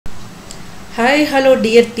Hi, hello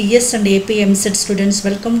dear TS and AP EAMCET students.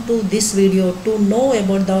 Welcome to this video to know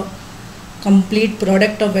about the complete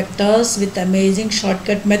product of vectors with amazing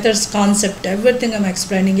shortcut methods concept. Everything I'm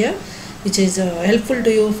explaining here, which is helpful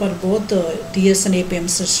to you for both TS and AP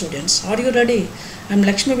EAMCET students. Are you ready? I'm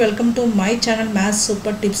Lakshmi. Welcome to my channel Math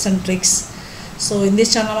Super Tips and Tricks. So in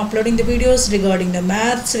this channel I'm uploading the videos regarding the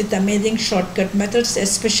maths with amazing shortcut methods,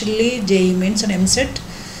 especially JEE Mains and EAMCET.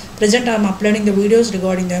 Present I am uploading the videos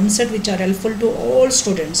regarding the EAMCET which are helpful to all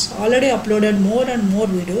students. Already uploaded more and more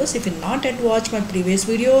videos. If you not yet watched my previous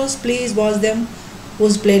videos, please watch them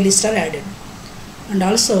whose playlists are added. And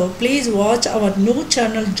also please watch our new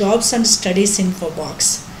channel Jobs and Studies Info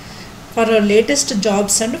Box for our latest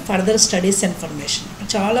jobs and further studies information.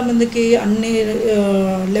 చాలా మందికి అన్ని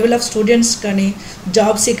level of students కానీ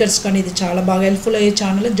job seekers కానీ ఇది చాలా బాగా helpful అయ్యే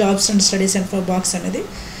channel jobs and studies info box అనేది.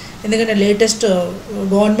 ఎందుకంటే latest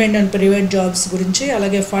government and private jobs గురించి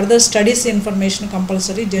అలాగే further studies information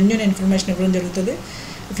compulsory genuine information ఇవ్వడం జరుగుతుంది.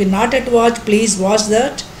 If you not at watch please watch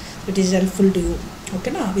that, it is helpful to you.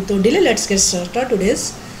 ఓకేనా? Without delay let's get started today's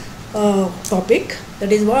topic,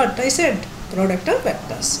 that is what I said, product of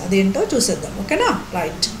vectors. అదేంటో చూసేద్దాం. ఓకేనా?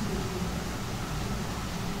 Right.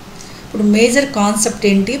 ఇప్పుడు major concept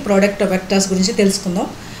ఏంటి, product of vectors గురించి తెలుసుకుందాం.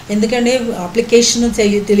 ఎందుకంటే application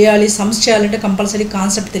తెలియాలి, సమ్స్ చేయాలంటే కంపల్సరీ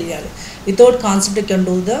కాన్సెప్ట్ తెలియాలి. Without concept you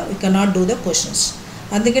cannot do the questions.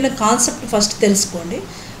 అందుకని కాన్సెప్ట్ ఫస్ట్ తెలుసుకోండి.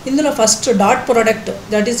 ఇందులో first dot product,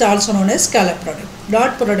 that is also known as scalar product.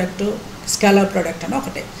 Dot product, scalar product అని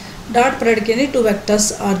ఒకటే. Dot product any two vectors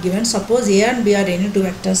are given. Suppose A and B or any two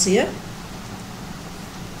vectors here.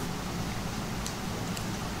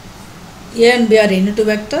 A and B are any two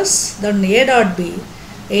vectors. Then A dot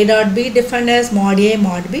B defined as mod A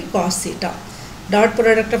mod B cos theta. Dot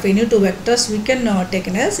product of any two vectors we can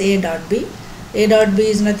taken as A dot B. A dot B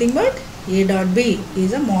is nothing but A dot B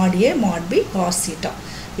is a mod A mod B cos theta.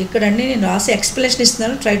 ఇక్కడ అన్నీ నేను రాసి explanation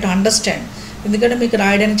ఇస్తున్నాను, try to understand. ఎందుకంటే మీకు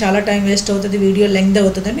రాయడానికి చాలా time waste అవుతుంది, వీడియో లెంగ్త్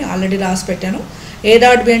అవుతుందని ఆల్రెడీ రాసి పెట్టాను. ఏ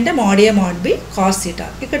డాట్ బి అంటే mod A mod B cos theta.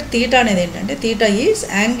 ఇక్కడ తీటా అనేది ఏంటంటే theta is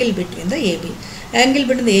angle between the AB. Angle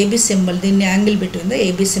between the AB symbol, దీన్ని angle between the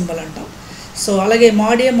AB symbol అంటాం. సో అలాగే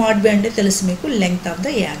mod A mod B అంటే తెలుసు మీకు, length of the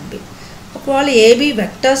A and B. ఒకవేళ ఏబీ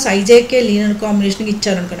వెక్టర్స్ ఐజేకే లీనియర్ కాంబినేషన్కి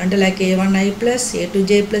ఇచ్చారనుకోండి, అంటే like A1I plus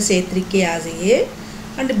A2J plus A3K as a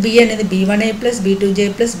and B అనేది B1I plus B2J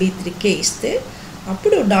plus B3K ఇస్తే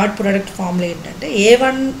అప్పుడు డాట్ ప్రోడక్ట్ ఫార్ములా ఏంటంటే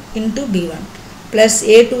A1 into B1 plus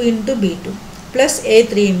A2 into B2 plus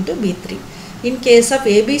A3 into B3. In case of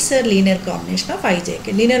ఏబీస్ linear combination of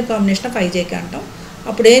IJK, linear combination of IJK అంటాం.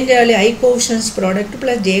 అప్పుడు ఏం చేయాలి, I cautions product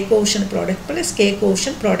plus J caution product plus K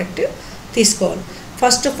caution product తీసుకోవాలి.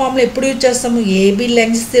 First formula ఎప్పుడు use చేస్తాము, AB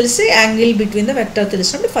length తెలిసి angle between the vector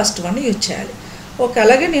తెలిసినప్పుడు first one use చేయాలి. ఓకే,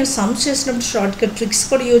 అలాగే నేను సమ్స్ చేసినప్పుడు షార్ట్ కట్ ట్రిక్స్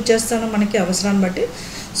కూడా యూజ్ చేస్తాను మనకి అవసరాన్ని బట్టి.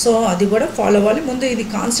 సో అది కూడా ఫాలో అవ్వాలి. ముందు ఇది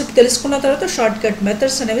కాన్సెప్ట్ తెలుసుకున్న తర్వాత షార్ట్ కట్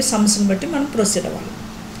మెథడ్స్ అనేవి సమ్స్ని బట్టి మనం ప్రొసీడ్ అవ్వాలి.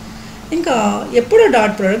 ఇంకా ఎప్పుడు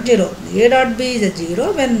డాట్ ప్రోడక్ట్ జీరో అవుతుంది. A dot B is a zero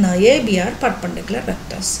when A B are perpendicular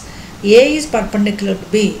vectors. A is perpendicular to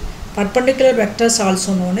be. Perpendicular vectors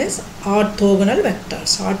also known as orthogonal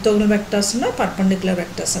vectors. Orthogonal vectors ఉన్న perpendicular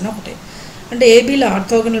vectors అని ఒకటి. అంటే ఏబీలో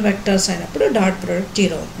orthogonal vectors అయినప్పుడు dot product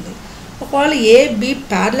zero అవుతుంది. ఒకవేళ AB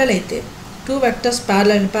parallel అయితే, two vectors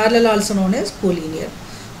parallel also known as collinear.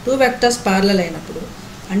 Two vectors parallel అయినప్పుడు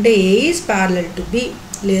అంటే ఏ ఈజ్ ప్యారలల్ టు బి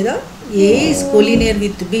లేదా ఏ is collinear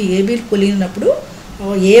with B. AB collinear అప్పుడు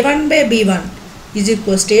A1/B1 is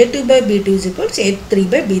equals A2/B2 is equals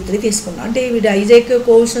A3/B3 తీసుకున్నాం. అంటే వీటి ఐజేకే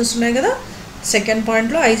కోషన్స్ ఉన్నాయి కదా, సెకండ్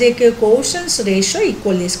పాయింట్లో ఐజేకే కోషన్స్ రేషియో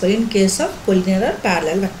ఈక్వల్ తీసుకోవాలి in case of collinear are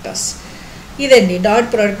parallel vectors. ఇదండి డాట్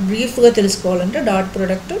ప్రోడక్ట్. బ్రీఫ్గా తెలుసుకోవాలంటే డాట్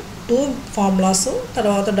ప్రోడక్ట్ టూ ఫార్ములాస్,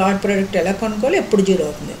 తర్వాత డాట్ ప్రోడక్ట్ ఎలా కనుక్కోవాలి, ఎప్పుడు జీరో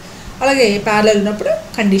అవుతుంది, అలాగే ప్యారలల్ ఉన్నప్పుడు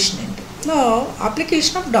కండిషన్ ఏంటి.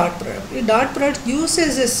 Application of dot product. ఈ డాట్ ప్రోడక్ట్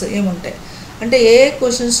యూసేజెస్ ఏముంటాయి అంటే ఏ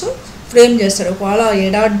క్వశ్చన్స్ ఫ్రేమ్ చేస్తారు, ఒకవేళ A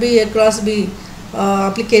dot B A cross B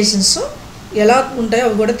applications ఎలా ఉంటాయో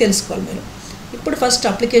అవి కూడా తెలుసుకోవాలి మీరు. ఇప్పుడు first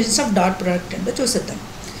applications of dot product ఏంటో చూసేద్దాం.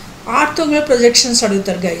 ఆర్థోగనల్ ప్రొజెక్షన్స్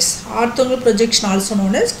అడుగుతారు guys. Orthogonal projection also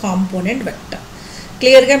known as component vector.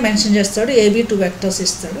 క్లియర్గా మెన్షన్ చేస్తాడు, ఏబీ టూ వెక్టర్స్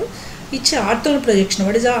ఇస్తాడు, ఇచ్చే orthogonal projection.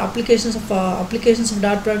 What is the applications of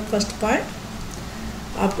dot product. First point,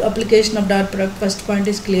 application of dot product, first point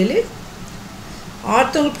is clearly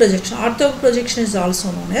orthogonal projection. Orthogonal projection is also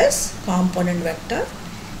known as component vector.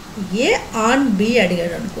 A on B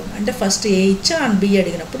అడిగాడు అనుకోండి, అంటే first ఏ ఇచ్చా on B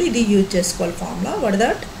అడిగినప్పుడు ఇది use చేసుకోవాలి formula. What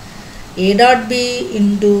that A dot B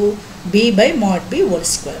into B by mod b whole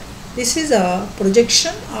square. This is a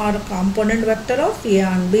projection are component vector of A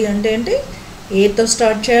on B. అంటే ఏంటి, ఏతో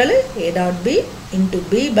స్టార్ట్ చేయాలి, A dot B into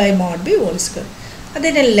B by mod b whole square. అదే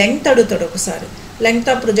నేను length అడుగుతాడు ఒకసారి, length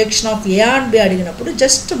of projection of A and B అడిగినప్పుడు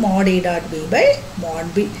just mod A dot B by mod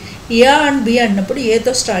B. A and B అన్నప్పుడు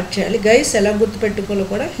ఏతో స్టార్ట్ చేయాలి guys, ఎలా గుర్తుపెట్టుకోవాలో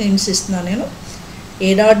కూడా హింట్స్ ఇస్తున్నాను నేను.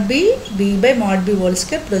 A dot B B by mod B whole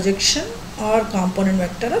square projection are component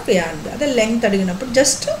vector of A and B. అదే length అడిగినప్పుడు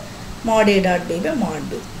just mod A dot B by mod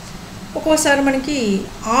B. ఒక్కోసారి మనకి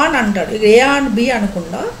ఆన్ అంటాడు, ఏ అండ్ బి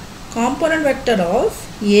అనకుండా component vector of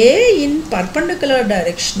A in perpendicular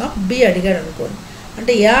direction of B అడిగాడు అనుకోండి.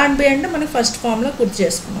 అంటే ఏ and B అంటే మనకి ఫస్ట్ ఫామ్లో గుర్తు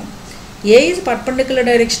చేసుకున్నాం. ఏ is perpendicular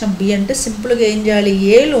direction of B అంటే సింపుల్గా ఏం చేయాలి,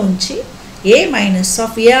 ఏలోంచి ఏ minus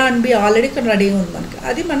of A and B already ఇక్కడ రెడీగా ఉంది మనకి,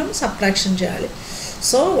 అది మనం సబ్ట్రాక్షన్ చేయాలి.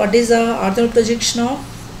 So what is the orthogonal projection of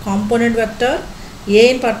component vector A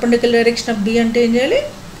in perpendicular direction of B అంటే ఏం చేయాలి,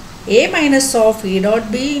 ఏ minus of A dot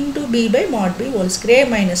B into B by mod B whole square, A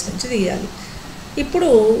minus నుంచి తీయాలి. ఇప్పుడు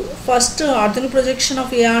first orthogonal projection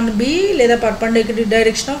of A and B లేదా perpendicular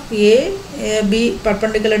direction of A B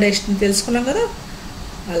perpendicular direction తెలుసుకున్నాం కదా,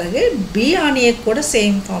 అలాగే బి ఆన్ ఏ కూడా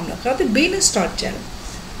same formula, కాబట్టి బీని start చేయాలి.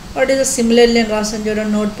 వాట్ ఈస్ సిమిలర్లీ అని రాసాను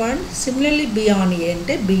చూడండి note point. Similarly be on a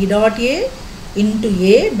అంటే B dot A into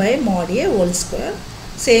A by mod A whole square.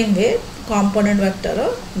 Same way component vector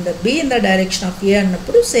in the be in the direction of ఏ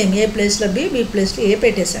అన్నప్పుడు same ఏ ప్లేస్లో B, B ప్లేస్లో ఏ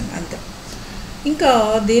పెట్టేశాను అంతే. ఇంకా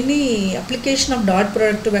దీన్ని application of dot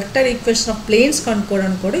product vector equation of planes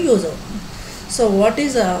కనుక్కోవడానికి కూడా use అవుతుంది. So what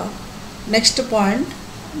is a next point,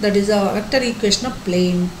 that is a vector equation of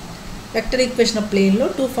plane. Vector equation of ప్లేన్లో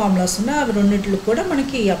 2 ఫార్ములాస్ ఉన్నాయి, అవి రెండింటిలో కూడా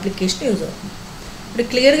మనకి ఈ అప్లికేషన్ యూజ్ అవుతుంది. ఇప్పుడు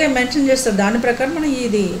క్లియర్గా మెన్షన్ చేస్తారు, దాని ప్రకారం మనం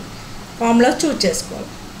ఇది ఫార్ములా చూజ్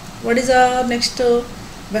చేసుకోవాలి. What is a next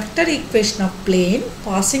vector equation of plane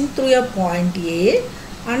passing through a point A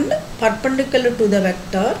and perpendicular to the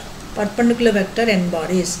vector perpendicular vector n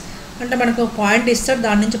bodies. అంటే మనకు ఒక పాయింట్ ఇస్తాడు,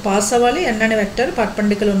 దాని నుంచి పాస్ అవ్వాలి, n అనే వెక్టర్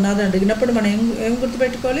పర్పెండిక్యులర్ ఉన్నది అడిగినప్పుడు మనం ఏం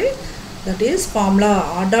గుర్తుపెట్టుకోవాలి, that is formula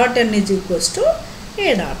r dot n is equals to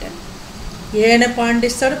a dot n. ఏ అనే పాయింట్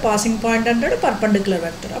ఇస్తాడు, పాసింగ్ పాయింట్ అంటాడు, పర్పెండిక్యులర్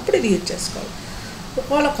వెక్టర్, అప్పుడు ఇది యూజ్ చేసుకోవాలి.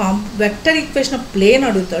 ఒకవేళ వెక్టర్ ఈక్వేషన్ ఆఫ్ ప్లేన్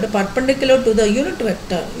అడుగుతాడు, perpendicular to the unit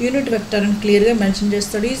vector అని క్లియర్గా మెన్షన్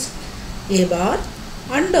చేస్తాడు, is a bar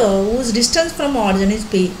and whose distance from origin is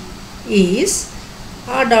p is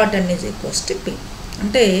r dot n is equals to p.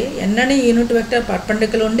 అంటే n అనే యూనిట్ వెక్టర్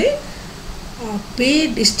పర్పెండిక్యులర్ ఉండి p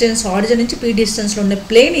distance origin నుంచి p డిస్టెన్స్లో ఉండే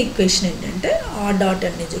plane equation ఏంటంటే r dot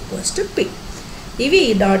n is equals to p. ఇవి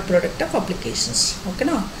dot product of applications.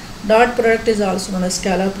 ఓకేనా, dot product is also known as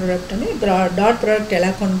scalar product అని. డాట్ ప్రోడక్ట్ ఎలా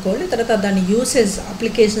కొనుక్కోవాలి, తర్వాత దాని యూసేజ్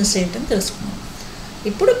అప్లికేషన్స్ ఏంటని తెలుసుకున్నాం.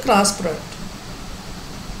 ఇప్పుడు cross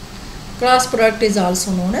product is also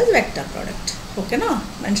known as vector product. ఓకేనా,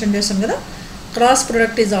 మెన్షన్ చేశాను కదా, cross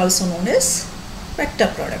product is also known as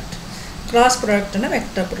vector product. Cross product అనే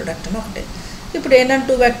వెక్టర్ ప్రోడక్ట్ అని ఒకటే. ఇప్పుడు ఏంటంటే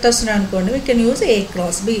 2 వెక్టర్స్ ఉన్నాయి అనుకోండి, we can use a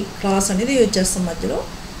cross B. Cross అనేది యూజ్ చేస్తాం మధ్యలో.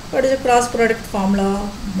 What is cross product formula,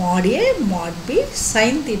 mod A mod B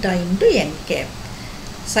sin theta into n cap.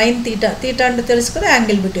 Sine theta అంటే తెలుసు కదా,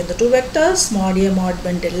 angle between the 2 vectors. mod A mod B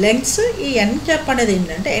అంటే lungs. ఈ n cap అనేది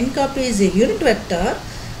ఏంటంటే n cap is a unit vector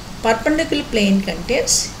perpendicular plane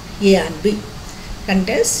contains A and B,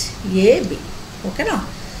 contains AB. ఓకేనా,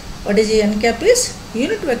 what is n cap is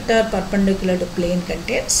unit vector perpendicular to plane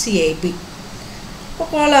contains AB.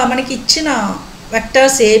 ఒకవేళ మనకి ఇచ్చిన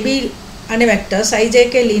vectors AB అనే vectors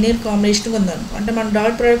IJK linear combination ఉందనుకో, అంటే మనం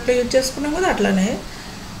dot ప్రోడక్ట్లో use చేసుకున్నాం కదా, అట్లానే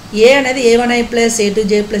ఏ అనేది A1I plus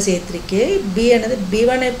A2J plus A3K, B అనేది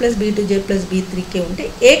B1I plus B2J plus B3K ఉంటే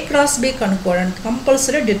ఏ క్రాస్ బి కనుక్కోవడానికి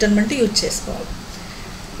కంపల్సరీ డిటర్మినెంట్ యూజ్ చేసుకోవాలి.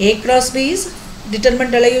 ఏ క్రాస్ బి ఈజ్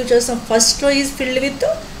డిటర్మినెంట్ ఎలా యూజ్ చేస్తాం, first row is filled with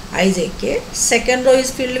IJK, second row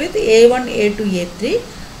is filled with A1 A2 A3,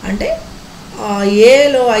 అంటే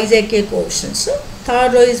ఏలో IJK coefficients,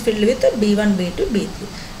 third row is filled with B1 B2 B3.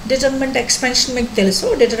 Determinant expansion మీకు తెలుసు,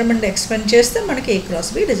 determinant expand చేస్తే మనకి ఏ cross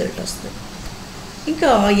B result వస్తుంది. ఇంకా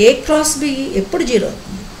ఏ cross B ఎప్పుడు 0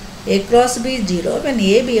 అవుతుంది, ఏ cross B 0 when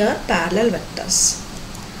AB are parallel vectors.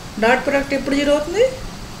 Dot product ఎప్పుడు 0 అవుతుంది,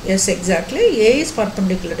 yes exactly, A is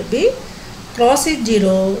perpendicular to B, cross is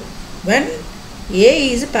 0 when a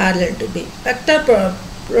is parallel to B. Vector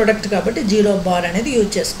product కాబట్టి 0 bar అనేది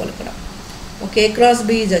use చేసుకోవాలి ఇక్కడ. Okay, A cross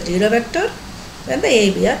B is a 0 vector when the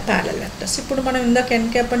AB are parallel vectors. ఇప్పుడు మనం ఇందాక n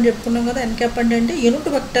cap అని చెప్పుకున్నాం కదా, n క్యాప్ అంటే unit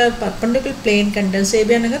vector perpendicular plane contains AB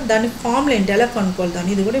అనగా దాని ఫార్ములా ఏంటి, ఎలా కనుక్కోవాలి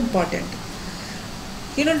దాన్ని, ఇది కూడా important.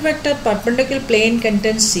 Unit vector perpendicular plane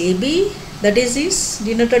contains AB, that is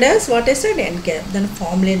denoted as what I said n cap. దాని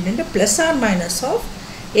ఫార్ములా ఏంటంటే plus are minus of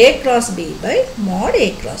A cross B by mod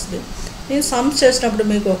A cross B. నేను సమ్స్ చేసినప్పుడు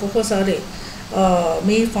మీకు ఒక్కొక్కసారి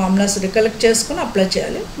మీ ఫార్ములాస్ రికలెక్ట్ చేసుకుని apply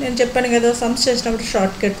చేయాలి. నేను చెప్పాను కదా, సమ్స్ చేసినప్పుడు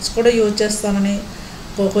షార్ట్ కట్స్ కూడా యూజ్ చేస్తానని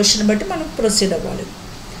క్వశ్చన్ బట్టి మనం ప్రొసీడ్ అవ్వాలి.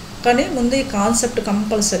 కానీ ముందు ఈ కాన్సెప్ట్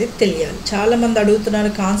కంపల్సరీ తెలియాలి. చాలామంది అడుగుతున్నారు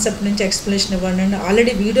కాన్సెప్ట్ నుంచి ఎక్స్ప్లెనేషన్ ఇవ్వండి అండి.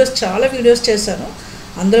 ఆల్రెడీ చాలా వీడియోస్ చేశాను.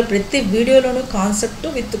 అందులో ప్రతి వీడియోలోనూ కాన్సెప్ట్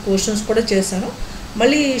విత్ క్వశ్చన్స్ కూడా చేశాను.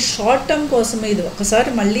 మళ్ళీ షార్ట్ టర్మ్ కోసం ఇది ఒకసారి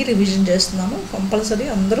మళ్ళీ రివిజన్ చేస్తున్నాను. కంపల్సరీ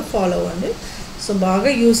అందరూ ఫాలో అవ్వండి. సో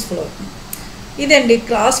బాగా యూస్ఫుల్ అవుతుంది. ఇదండి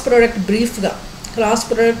క్రాస్ ప్రోడక్ట్ బ్రీఫ్గా. క్రాస్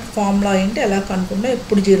ప్రోడక్ట్ ఫార్ములా ఏంటి, ఎలా కనుక్కుంటాం,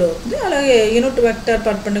 ఎప్పుడు 0 అవుతుంది, అలాగే unit vector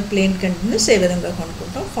perpendicular plane continuous ఏ విధంగా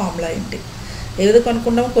కనుక్కుంటాం, ఫార్ములా ఏంటి, ఏ విధంగా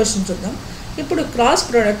కనుక్కుంటామో క్వశ్చన్ చూద్దాం. ఇప్పుడు క్రాస్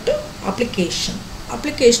ప్రోడక్ట్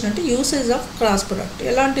అప్లికేషన్ అంటే యూసేజ్ ఆఫ్ క్రాస్ ప్రోడక్ట్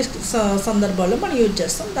ఎలాంటి సందర్భాల్లో మనం యూజ్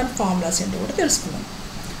చేస్తాం, దాని ఫార్ములాస్ ఏంటో కూడా తెలుసుకుందాం.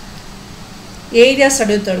 ఏరియాస్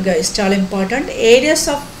అడుగుతాడు గైస్, చాలా important. Areas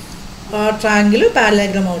of triangle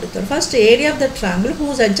parallelogram అడుగుతాడు. First area of the triangle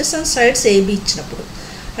whose adjacent sides AB ఇచ్చినప్పుడు,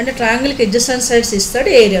 అంటే ట్రయాంగిల్కి అడ్జసెంట్ సైడ్స్ ఇస్తాడు,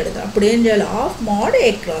 ఏరియా అడుగుతాడు. అప్పుడు ఏం చేయాలి, of mode A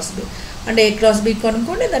cross B, అంటే ఏ క్రాస్ బి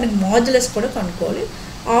కనుక్కోండి, దానికి మాడ్యులస్ కూడా కనుక్కోవాలి,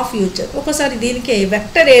 ఆఫ్ యూజ్ చేయాలి. ఒకసారి దీనికి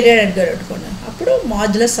వెక్టర్ ఏరియా అడిగాడు అనుకోండి, అప్పుడు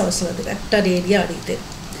మాడ్యులస్ అవసరం లేదు. వెక్టర్ ఏరియా అడిగితే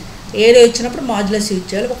ఏరియా ఇచ్చినప్పుడు మాడ్యులస్ యూజ్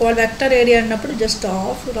చేయాలి. ఒకవేళ వెక్టర్ ఏరియా అన్నప్పుడు జస్ట్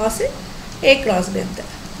ఆఫ్ రాసి ఏ క్రాస్ బి అంతే,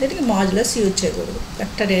 దీనికి మాడ్యులస్ యూజ్ చేయకూడదు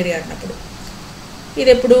వెక్టర్ ఏరియా అన్నప్పుడు. ఇది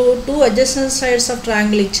ఎప్పుడు 2 అడ్జసెంట్ సైడ్స్ ఆఫ్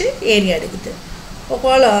ట్రయాంగిల్ ఇచ్చి ఏరియా అడిగితే.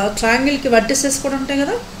 ఒకవేళ ట్రయాంగిల్కి వర్టిసెస్ కూడా ఉంటాయి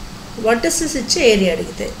కదా, వర్టిసెస్ ఇచ్చి ఏరియా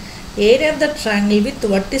అడిగితే, area of the triangle with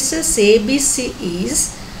vertices ABC is,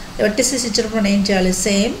 vertices ఇచ్చినప్పుడు ఏం చేయాలి,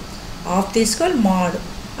 సేమ్ ఆఫ్ తీసుకోవాలి, మాడ్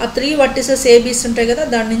ఆ 3 వర్టిసెస్ ఏబీసీ ఉంటాయి కదా,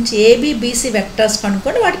 దాని నుంచి ఏబిబిసి వెక్టర్స్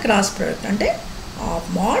కనుక్కొని వాటి క్రాస్ ప్రోడక్ట్ అంటే of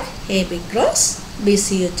mod AB cross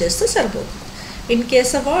BC వచ్చేస్తే సరిపోతుంది. ఇన్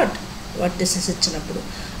కేస్ ఆఫ్ వర్టిసెస్ ఇచ్చినప్పుడు.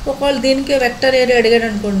 ఒకవేళ దీనికి వెక్టర్ ఏరియా అడిగాడు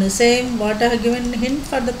అనుకోండి, same what are given hint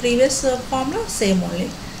for the previous formula, same only.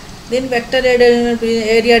 దీనికి వెక్టర్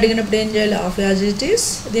ఏరియా అడిగినప్పుడు ఏం చేయాలి, ఆఫ్ యాజ్ ఇట్ ఈస్,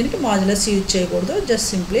 దీనికి మాడ్యులస్ యూజ్ చేయకూడదు, just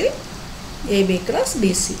simply AB cross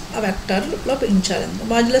BC ఆ వెక్టర్లో పెంచాలి.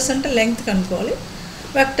 మాడ్యులస్ అంటే లెంగ్త్ కనుక్కోవాలి,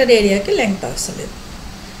 వెక్టర్ ఏరియాకి లెంగ్త్ అవసరం లేదు.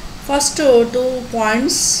 First 2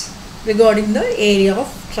 points regarding the area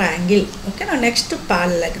of triangle. ఓకేనా. Next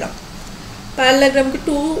parallelogram. ప్యారలగ్రామ్కి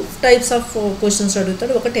 2 types of questions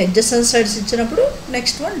అడుగుతాడు. ఒకటి అడ్జసెంట్ సైడ్స్ ఇచ్చినప్పుడు,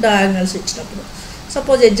 నెక్స్ట్ వన్ డయాగ్నల్స్ ఇచ్చినప్పుడు.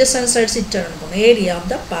 సపోజ్ అడ్జసెంట్ సైడ్స్ ఇచ్చాడు అనుకోండి, area of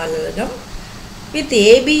the parallelogram with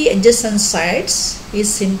AB adjacent sides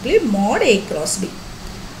is simply mode A cross B,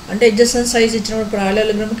 అంటే adjacent sides ఇచ్చినప్పుడు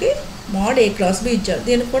ప్యారలగ్రామ్కి mode ఏ cross B ఇచ్చారు.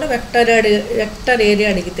 దీనికి కూడా వెక్టర్ ఏరియా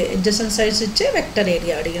అడిగితే, అడ్జసెంట్ సైడ్స్ ఇచ్చే వెక్టర్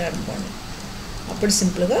ఏరియా అడిగారు అనుకోండి, అప్పుడు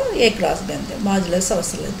సింపుల్గా ఏ క్రాస్ బి అంతే, మాడ్యులస్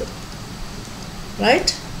అవసరం లేదు.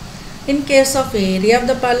 Right. In case of area of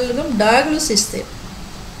the parallelogram diagonals ఇస్తే,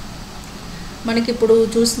 మనకి ఇప్పుడు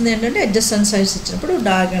చూస్తుంది ఏంటంటే అడ్జసెంట్ సైడ్స్ ఇచ్చినప్పుడు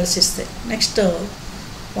డయాగ్నల్స్ ఇస్తే. Next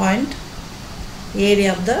point area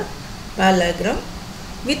of the parallelogram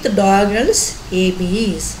with diagonals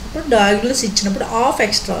ఏబీఈస్. ఇప్పుడు డయాగ్నల్స్ ఇచ్చినప్పుడు ఆఫ్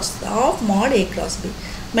ఎక్స్ట్రా వస్తుంది, of mod A cross B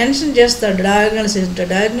mention చేస్తాడు. డయాగ్నల్స్ ఏంటంటే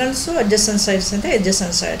డయాగ్నల్స్, అడ్జసెంట్ సైడ్స్ అంటే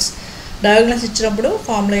అడ్జసెంట్ సైడ్స్. డయాగ్నల్స్ ఇచ్చినప్పుడు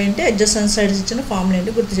ఫార్ములా ఏంటి, అడ్జసెంట్ సైడ్స్ ఇచ్చిన ఫార్ములా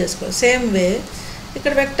ఏంటి గుర్తు చేసుకోవాలి. సేమ్ వే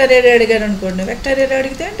ఇక్కడ వెక్టర్ ఏరియా అడిగారు అనుకోండి, వెక్టర్ ఏరియా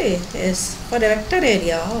అడిగితే ఏంటి, yes for vector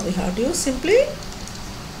area we have to use simply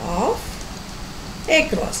of A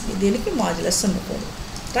cross B, దీనికి మాడ్యులస్ ఉండకూడదు.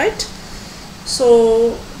 రైట్. సో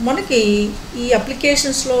మనకి ఈ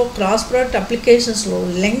అప్లికేషన్స్లో, క్రాస్ ప్రోడక్ట్ అప్లికేషన్స్లో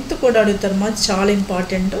లెంగ్త్ కూడా అడుగుతారు. మాది చాలా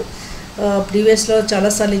ఇంపార్టెంట్. ప్రీవియస్లో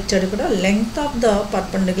చాలాసార్లు ఇచ్చాడు కూడా. Length of the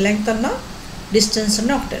perpendicular, length అన్న డిస్టెన్స్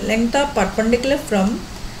అన్న ఒకటే. Length of perpendicular from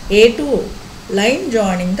A to line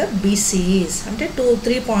joining the బీసీఈస్, అంటే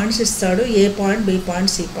 3 పాయింట్స్ ఇస్తాడు, ఏ point, B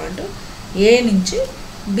point, C point. ఏ నుంచి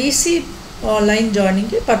బీసీ లైన్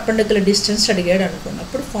జాయినింగ్కి పర్పెండిక్యులర్ డిస్టెన్స్ అడిగాడు అనుకోండి,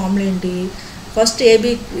 అప్పుడు ఫార్ములా ఏంటి, ఫస్ట్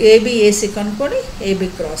ఏబిఏసి కనుక్కొని AB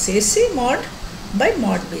cross AC mod by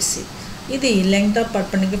mod BC. ఇది length of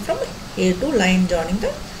perpendicular from A to line joining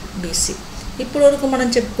the BC. ఇప్పుడు వరకు మనం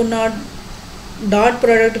చెప్పుకున్న dot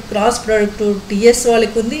product, cross product TS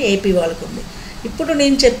వాళ్ళకి ఉంది, ఏపీ వాళ్ళకి ఉంది. ఇప్పుడు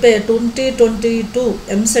నేను చెప్పే 2022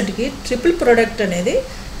 ఎంసెట్కి ట్రిపుల్ ప్రోడక్ట్ అనేది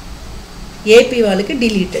ఏపీ వాళ్ళకి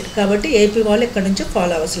డిలీటెడ్, కాబట్టి ఏపీ వాళ్ళు ఎక్కడి నుంచో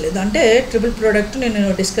ఫాలో అవసరం లేదు. అంటే ట్రిపుల్ ప్రోడక్ట్ నేను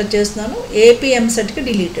డిస్కస్ చేస్తున్నాను, AP ఎంసెట్కి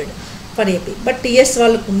deleted for AP. But TS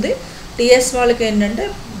వాళ్ళకు ఉంది. టీఎస్ వాళ్ళకి ఏంటంటే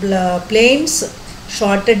ప్లేన్స్,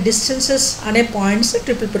 షార్టెడ్ డిస్టెన్సెస్ అనే పాయింట్స్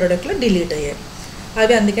ట్రిపుల్ ప్రోడక్ట్లో డిలీట్ అయ్యాయి.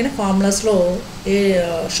 అవి అందుకని ఫార్ములాస్లో ఏ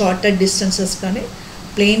షార్టెడ్ డిస్టెన్సెస్ కానీ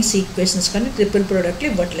ప్లేన్స్ ఈక్వేషన్స్ కానీ ట్రిపుల్ ప్రోడక్ట్లు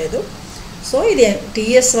ఇవ్వట్లేదు. సో ఇది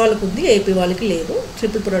టీఎస్ వాళ్ళకు ఉంది, ఏపీ వాళ్ళకి లేదు.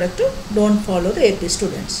 Triple product don't follow the AP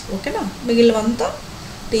students. ఓకేనా. మిగిలినంతా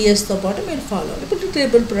టీఎస్తో పాటు మీరు ఫాలో. ఇప్పుడు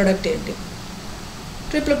ట్రిపుల్ ప్రోడక్ట్ ఏంటి,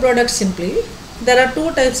 triple product simply there are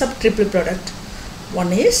 2 types of triple product.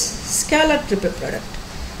 One is scalar triple product.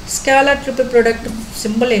 Scalar triple product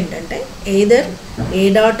symbol ఏంటంటే either a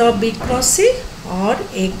dot of b cross c or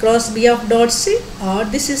a cross b of dot c, or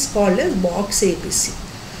this is called as box abc.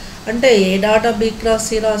 అంటే A dot of B cross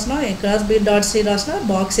C రాసినా ఏ cross B dot C రాసినా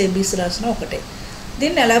box ABC రాసినా ఒకటే.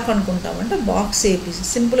 దీన్ని ఎలా కనుక్కుంటామంటే box ABC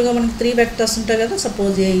సింపుల్గా మనకి 3 vectors ఉంటాయి కదా.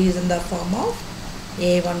 Suppose A is in the form of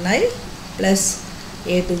a1i plus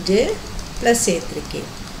a2j plus a3k,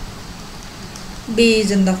 b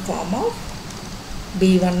is in the form of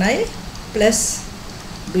b1i plus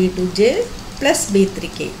b2j plus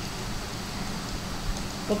b3k.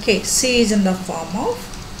 Okay, c is in the form of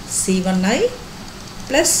c1i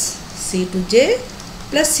plus c2j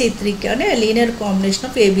plus c3k అనే linear combination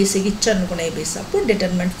of ఏబీసీకి ఇచ్చారనుకున్న ABC. అప్పుడు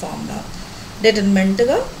determinant formula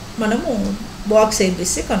డిటర్మినెంట్గా మనము box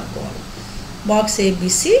ABC కనుక్కోవాలి. Box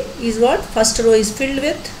ABC is what? First row is filled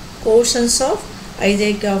with cautions of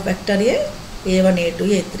ijk of vector a1 a2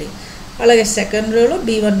 a3. అలాగే second రోలో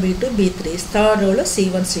b1 b2 b3, third రోలో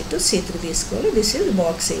c1 c2 c3 తీసుకోవాలి. This is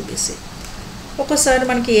box ABC. ఒకసారి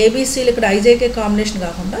మనకి ఏబీసీలు ఇక్కడ ijk combination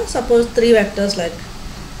కాకుండా suppose 3 vectors like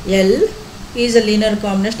L is a linear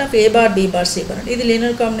combination of A bar B bar C bar. ఇది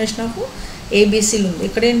linear combination of ఏబీసీలు ఉంది.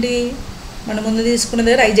 ఇక్కడేంటి మనం ముందు తీసుకున్న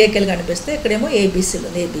దగ్గర ఐజేకేలు కనిపిస్తే ఇక్కడేమో ఏబీసీలు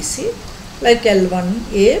ఉంది. ABC like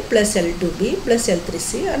L1A plus L2B plus L3C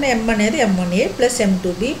అని M అనేది M1A plus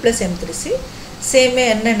M2B plus M3C. Same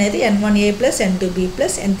N అనేది N1A plus N2B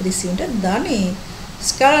plus N3C ఉంటే దాని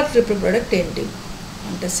స్కాలర్ ట్రిపుల్ ప్రోడక్ట్ ఏంటి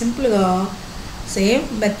అంటే సింపుల్గా సేమ్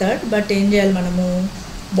మెథడ్, బట్ ఏం చేయాలి మనము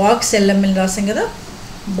బాక్స్ ఎల్ఎంఎన్ రాసాం కదా.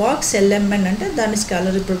 బాక్స్ ఎల్ఎంఎన్ అంటే దాని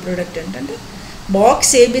స్కాలర్ ట్రిపుల్ ప్రోడక్ట్ ఏంటంటే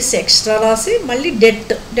బాక్స్ ఏబీసీ ఎక్స్ట్రా రాసి మళ్ళీ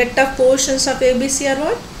det of portions of ABC are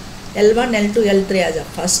what L1 L2 L3 as a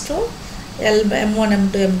first row, M1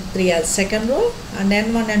 M2 M3 as second row and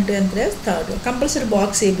N1 N2 N3 as third row. Compulsory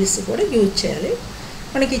box ABC కూడా use చేయాలి.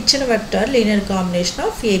 మనకి ఇచ్చిన vector linear combination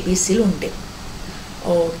of ఏబీసీలు ఉంటాయి.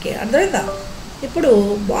 Okay, అర్థమైందా? ఇప్పుడు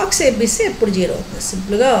box ABC ఎప్పుడు 0 అవుతుంది?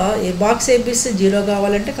 సింపుల్గా ఏ బాక్స్ ఏబీసీ 0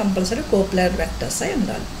 కావాలంటే కంపల్సరీ కోప్లానర్ వెక్టర్స్ అయి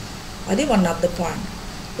ఉండాలి. అది one of the point.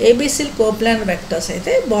 ఏబీసీలు coplanar vectors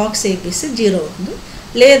అయితే బాక్స్ ఏబీసీ 0 అవుతుంది.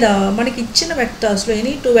 లేదా మనకి ఇచ్చిన వెక్టర్స్లో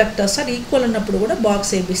ఎనీ 2 వెక్టర్స్ ఆర్ ఈక్వల్ ఉన్నప్పుడు కూడా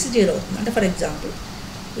బాక్స్ ఏబీసీ 0 అవుతుంది. అంటే ఫర్ ఎగ్జాంపుల్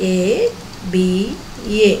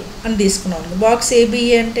ABA అని తీసుకున్నాం. బాక్స్ ABA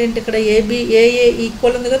అంటే ఏంటి? ఇక్కడ AA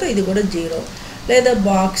ఈక్వల్ ఉంది కదా, ఇది కూడా 0. లేదా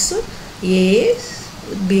బాక్స్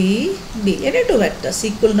ABB అనే 2 వెక్టర్స్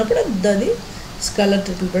ఈక్వల్ ఉన్నప్పుడు దాని స్కాలర్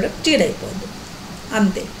ట్రిపుల్ ప్రోడక్ట్ 0 అయిపోద్ది.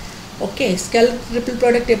 అంతే. ఓకే, స్కాలర్ ట్రిపుల్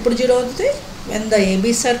ప్రోడక్ట్ ఎప్పుడు 0 అవుతుంది? when the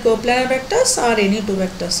ABs are coplanar vectors or any 2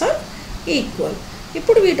 vectors are equal.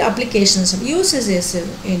 ఇప్పుడు వీటి అప్లికేషన్స్ యూసేజెస్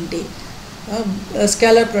ఏంటి,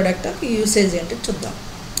 స్కాలర్ ప్రోడక్ట్ ఆఫ్ యూసేజ్ ఏంటి చూద్దాం.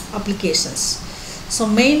 అప్లికేషన్స్. సో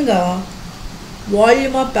మెయిన్గా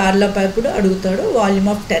వాల్యూమ్ ఆఫ్ పారలెలోపైపుడ్ అడుగుతాడు, volume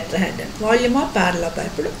of tetrahedron. Volume of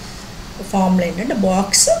పారలెలోపైపుడ్ formula ఏంటంటే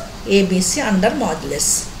బాక్స్ ఏబీసీ అండర్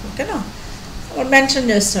మాడ్యులస్. ఓకేనా, mention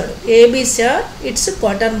చేస్తాడు ABC are it's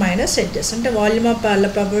quarter minus edges. అంటే volume of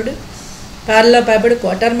పారలెలోపైపుడ్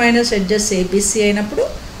quarter minus edges ABC అయినప్పుడు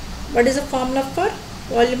what is the formula for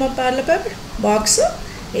volume of parallelepiped? Box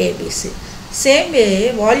ABC. Same way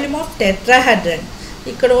volume of tetrahedron.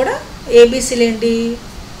 ఇక్కడ కూడా ఏబీసీలు ఏంటి?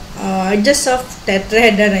 Adjust of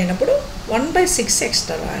tetrahedron అయినప్పుడు 1/6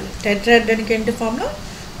 extra రాయాలి. టెట్రాహెడ్రన్కి ఏంటి formula?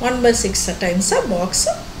 1/6 times of box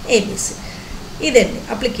ABC. ఇదండి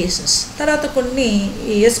applications. తర్వాత కొన్ని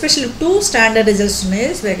ఎస్పెషల్లీ 2 స్టాండర్డ్ రిజల్ట్స్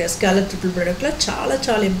ఉన్నాయి స్కాలర్ ట్రిపుల్ ప్రోడక్ట్లో. చాలా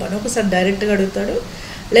చాలా ఇంపార్టెంట్. ఒకసారి డైరెక్ట్గా అడుగుతాడు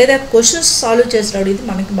లేదా క్వశ్చన్స్ సాల్వ్ చేసినాడు. ఇది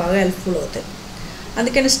మనకి బాగా హెల్ప్ఫుల్ అవుతాయి.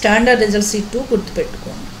 అందుకని స్టాండర్డ్ రిజల్ట్స్ ఈ 2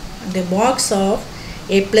 గుర్తుపెట్టుకోండి. అంటే box of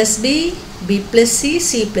A plus B B plus C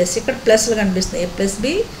C plus, ఇక్కడ ప్లస్లు కనిపిస్తుంది. A plus B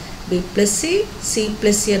B plus C C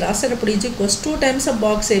plus C రాసేటప్పుడు is equals 2 times of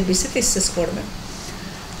box ABC తీసేసుకోవడమే.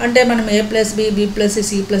 అంటే మనం A plus B B plus C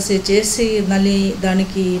C plus C చేసి మళ్ళీ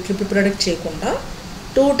దానికి triple product చేయకుండా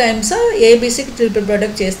 2 times ఏబీసీకి triple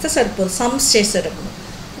product చేస్తే సరిపోదు సమ్స్ చేసేటప్పుడు.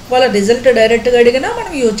 వాళ్ళ రిజల్ట్ డైరెక్ట్గా అడిగినా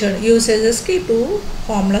మనం యూసేజెస్కి 2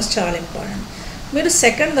 ఫార్ములాస్ చాలా ఇంపార్టెంట్. మీరు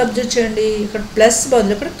సెకండ్ అబ్జర్వ్ చేయండి, ఇక్కడ ప్లస్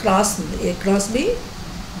బదులు ఇక్కడ క్రాస్ ఉంది. A cross B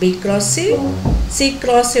B cross C C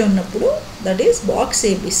cross A ఉన్నప్పుడు that is box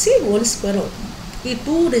ABC whole square అవుతుంది. ఈ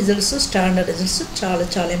 2 రిజల్ట్స్ స్టాండర్డ్ రిజల్ట్స్ చాలా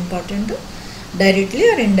చాలా important. Directly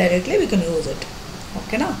or indirectly we can use it.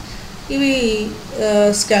 ఓకేనా, ఇవి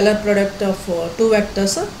స్కాలర్ ప్రోడక్ట్ ఆఫ్ 2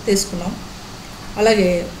 వెక్టర్స్ తీసుకున్నాం.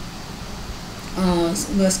 అలాగే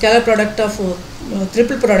scholar product of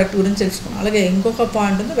triple product గురించి తెలుసుకున్నాం. అలాగే ఇంకొక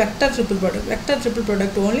పాయింట్ ఉంది vector triple product. Vector triple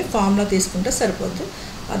product only formula తీసుకుంటే సరిపోద్దు.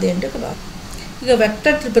 అదేంటి ఇక్కడ. ఇక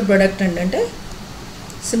వెక్టర్ ట్రిపుల్ ప్రోడక్ట్ ఏంటంటే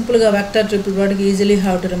సింపుల్గా vector triple product easily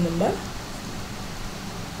have to remember.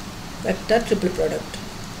 Vector triple product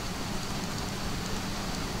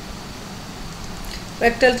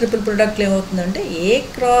vector triple ప్రోడక్ట్లో ఏమవుతుందంటే A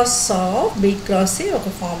cross of B cross C ఒక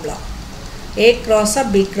ఫార్ములా. ఏ cross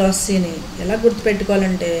B cross సిని ఎలా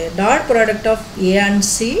గుర్తుపెట్టుకోవాలంటే dot product of A and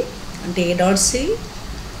C అంటే A dot C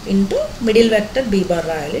into middle vector B bar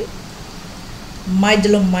రాయాలి,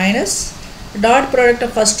 మధ్యలో minus dot product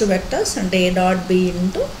of first vectors అంటే A dot B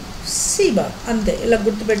into C bar, అంతే. ఇలా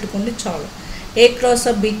గుర్తుపెట్టుకోండి చాలు. ఏ cross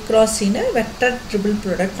B cross సినే vector triple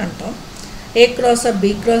product అంటాం. ఏ cross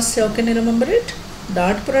B cross C, okay, remember it,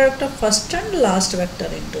 dot product of first and last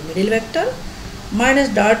vector into middle vector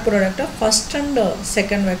minus dot product of first and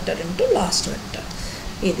second vector into last vector.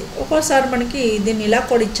 ఇది ఒక్కోసారి మనకి దీన్ని ఇలా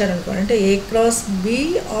కూడా ఇచ్చారనుకోండి, అంటే ఏ cross B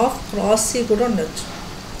of cross C కూడా ఉండొచ్చు.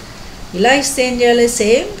 ఇలా ఇస్తే ఏం చేయాలి,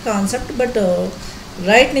 సేమ్ కాన్సెప్ట్ బట్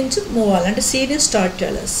రైట్ నుంచి మూవ్ అవ్వాలి, అంటే సిని స్టార్ట్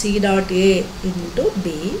చేయాలి. C dot A into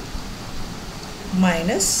B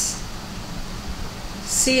minus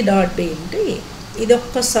C dot B into ఏ. ఇది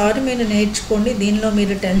ఒక్కసారి మీరు నేర్చుకోండి, దీనిలో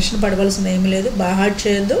మీరు టెన్షన్ పడవలసింది ఏమీ లేదు, బాగా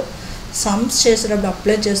చేయొద్దు. సమ్స్ చేసేటప్పుడు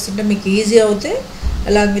అప్లై చేస్తుంటే మీకు ఈజీ అవుతాయి,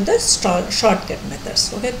 along with the short cut methods.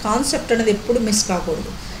 Okay, concept అనేది ఎప్పుడు మిస్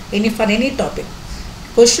కాకూడదు for any topic.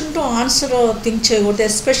 Question to answer think చేయకూడదు,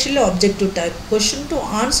 especially objective type. Question to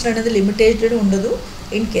answer అనేది లిమిటెడ్ ఉండదు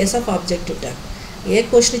in case of objective type. A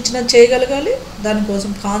question ఇచ్చినా చేయగలగాలి,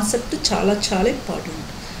 దానికోసం కాన్సెప్ట్ చాలా చాలా important.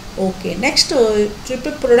 Okay, next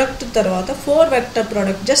triple product తర్వాత 4 vector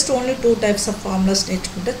product. Just only 2 types of formulas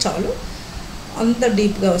నేర్చుకుంటే చాలు, అంత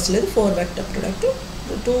డీప్గా అవసరం. 4 vector product,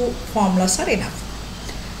 2 formulas are enough.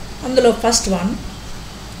 అందులో first one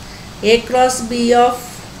A cross B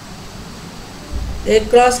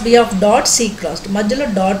of dot C crossed, మధ్యలో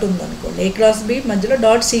డాట్ ఉందనుకోండి, ఏ క్రాస్ బి మధ్యలో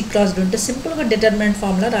డాట్ సి క్రాస్డ్ ఉంటే సింపుల్గా డిటర్మినెంట్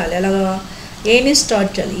ఫార్ములా రాయాలి. అలాగా ఏని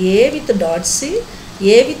స్టార్ట్ చేయాలి, ఏ with dot C,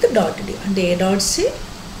 A with dot D, అంటే A dot C,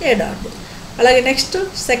 A dot D. అలాగే నెక్స్ట్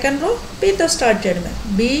సెకండ్ రో బితో స్టార్ట్ చేయడమే,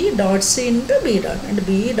 B dot C into B dot, అంటే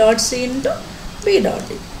B dot C into B dot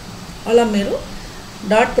D. అలా మీరు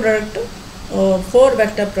dot product 4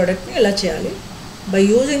 vector ప్రోడక్ట్ని ఇలా చేయాలి by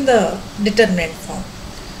using the determinant form.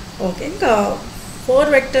 Okay, ఇంకా 4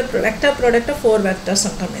 vector product 4 vectors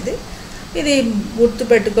అంటాం. ఇది గుర్తు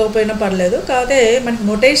పెట్టుకోకపోయినా పర్లేదు, కాకపోతే మనకి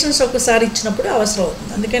నోటేషన్స్ ఒకసారి ఇచ్చినప్పుడు అవసరం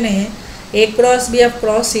అవుతుంది. అందుకనే ఏ cross B of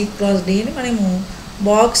cross C cross డిని మనము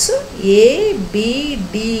బాక్స్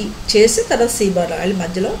ఏబిడి చేసి తర్వాత సి బార్ రాయాలి,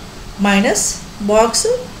 మధ్యలో minus box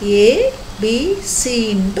ABC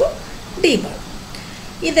into D bar.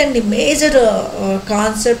 ఇదండి major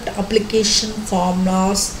concept application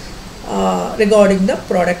formulas regarding the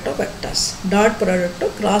product of vectors. Dot product,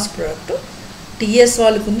 cross product TS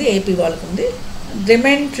వాళ్ళకు ఉంది, ఏపీ వాళ్ళకు ఉంది.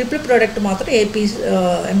 రిమైన్ ట్రిపుల్ ప్రోడక్ట్ మాత్రం ఏపీ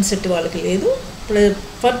ఎంసెట్ వాళ్ళకి లేదు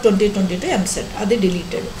ఫర్ 2022 ఎంసెట్, అది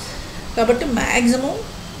డిలీటెడ్. కాబట్టి మ్యాక్సిమం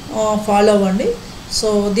ఫాలో అవ్వండి. సో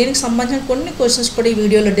దీనికి సంబంధించిన కొన్ని క్వశ్చన్స్ కూడా ఈ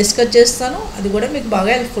వీడియోలో డిస్కస్ చేస్తాను, అది కూడా మీకు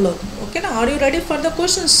బాగా హెల్ప్ఫుల్ అవుతుంది. ఓకేనా, are you ready for the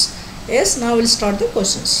questions? Yes, now will start the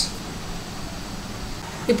questions.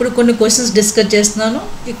 ఇప్పుడు కొన్ని క్వశ్చన్స్ డిస్కస్ చేస్తున్నాను.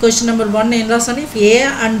 ఈ క్వశ్చన్ నెంబర్ 1 ఏం రాసాను, if A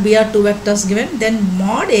and B are 2 vectors given then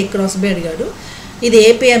mode A cross B అడిగాడు. ఇది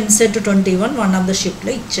AP EAMCET-2023 one of the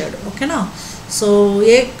షిఫ్ట్లో ఇచ్చాడు. ఓకేనా, సో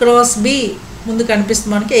ఏ క్రాస్ బి ముందు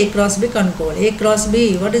కనిపిస్తుంది మనకి, ఏ క్రాస్ బి కనుక్కోవాలి. ఏ cross B,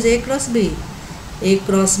 what is a cross B? A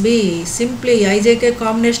cross be simply IJK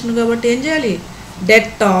combination కాబట్టి ఏం చేయాలి,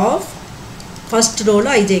 డెట్ ఆఫ్ ఫస్ట్ రోలో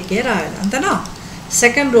ఐజేకే రాయాలి, అంతేనా.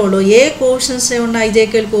 సెకండ్ రోలో ఏ కోషన్స్ ఏమన్నా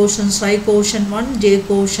ఐజేకేల్ cautions, I caution 1, J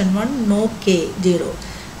caution 1, no కే 0.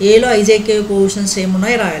 ఏలో ఐజేకే కోషన్స్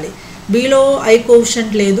ఏమున్నాయి రాయాలి. బిలో ఐ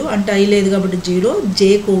కోషంట్ లేదు అంటే ఐ లేదు కాబట్టి 0, జే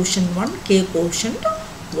కోషన్ 1, కే కోషన్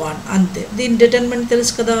 1, అంతే. దీని డిటర్మినెంట్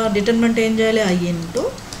తెలుసు కదా, డిటర్మినెంట్ ఏం చేయాలి, ఐ ఇంటూ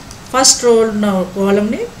ఫస్ట్ రో ఉన్న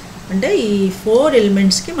కాలమ్ని, అంటే ఈ 4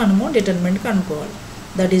 ఎలిమెంట్స్కి మనము డిటర్మినెంట్ కనుక్కోవాలి.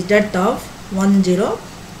 That is det of 1 0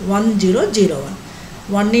 1 0 0 1,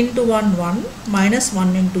 1 into 1 1 minus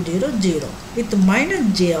 1 into 0 0 with minus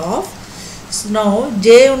j of. now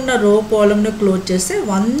j ఉన్న రో కాలమ్ని క్లోజ్ చేస్తే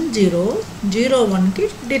 1 0 0 1కి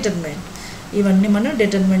డిటర్మినెంట్. ఇవన్నీ మనం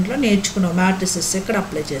డిటర్మినెంట్లో నేర్చుకున్నాం, మ్యాట్రిసెస్ ఇక్కడ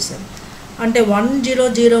అప్లై చేశారు. అంటే 1 0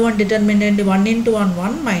 0 1 డిటర్మినెంట్ ఏంటి, 1 into 1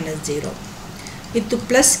 1 minus 0 with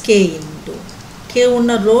plus K into కే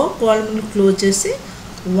ఉన్న రో కాలమ్ని క్లోజ్ చేసి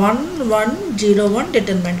 1 1 0 1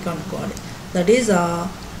 డిటర్మినెంట్ కనుక్కోవాలి. That is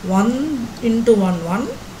 1 into 1 1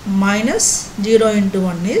 minus 0 into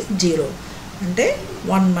 1 is 0, అంటే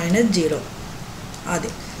 1 minus 0 అది.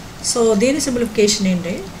 సో దీని సింప్లిఫికేషన్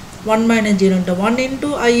ఏంటి, 1 minus 0 అంటే 1 into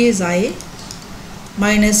I is I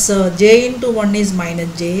minus j into 1 is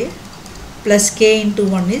minus j plus k into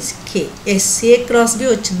 1 is k. Yes, A cross B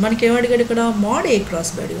వచ్చింది. మనకి ఏమడిగాడు ఇక్కడ, మోడ్ ఏ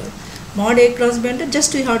cross B అడిగాడు. Mode ఏ cross B అంటే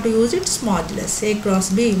just you have to use it's modulus. A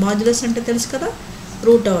cross B modulus అంటే తెలుసు కదా,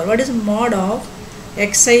 root over. What is mode of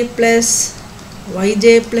xi plus yj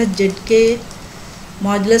plus zk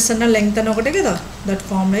modulus అన్న length అన్న ఒకటే కదా. That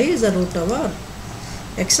formula is the root over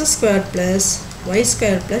x square plus y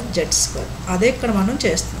square plus z square. అదే ఇక్కడ మనం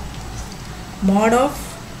చేస్తున్నాం. Mode of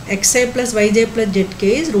xi plus yj plus zk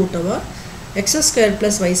is root over x square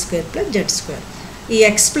plus y square plus z square. ఈ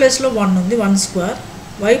x ప్లేస్లో 1 ఉంది, 1 square.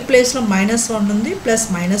 y ప్లేస్లో -1 ఉంది, plus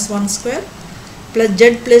 -1 square, plus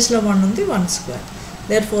z ప్లేస్లో 1 ఉంది, 1 square.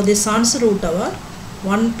 There four this answer root over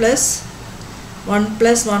 1 plus 1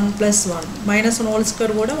 plus 1 plus 1 -1 whole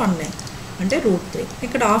square కూడా 1 అంటే √3.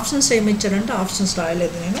 ఇక్కడ ఆప్షన్స్ ఏమి ఇచ్చారంటే ఆప్షన్స్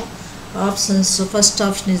రాయలేదు నేను. Options first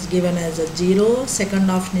option is given as a 0, second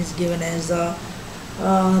option is given as a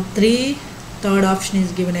 3, third option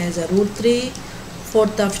is given as a √3,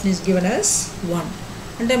 fourth option is given as 1.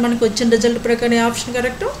 అంటే మనకు వచ్చిన రిజల్ట్ ప్రకారం ఏ ఆప్షన్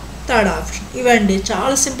కరెక్ట్? Third option. ఇవండి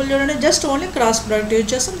చాలా సింపుల్ చూడండి. Just only cross product use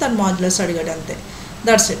చేస్తాం, దాని modulus అడిగాడు అంతే.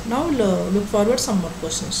 That's it. Now look forward some more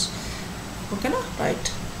questions. ఓకేనా? Right.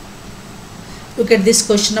 Look at this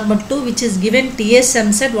question number 2, which is given TS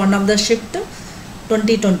EAMCET one of the shift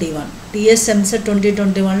 2021. TS EAMCET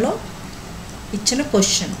 2021 లో ఇచ్చిన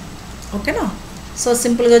question. ఓకేనా? So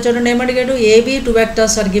సింపుల్గా చూడండి ఏం అడిగాడు. AB two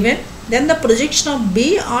vectors are given, then the projection of B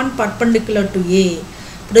on perpendicular to A.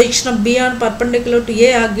 Projection of B on perpendicular to A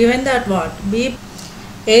are given that what? B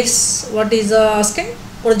is what is asking?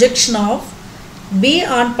 Projection of B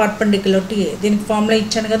on perpendicular to A. దీనికి formula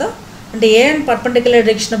ఇచ్చాను కదా. అంటే ఏ and perpendicular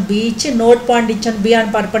direction of B ఇచ్చి note point ఇచ్చాను. B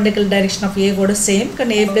and perpendicular direction of ఏ కూడా same,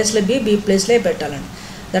 కానీ ఏ ప్లేస్లో B ప్లేస్లో ఏ పెట్టాలండి.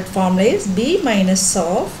 That formula is B minus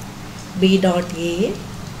of B dot A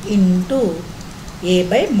into A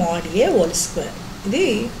by mod A whole square. ఇది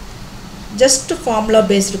just formula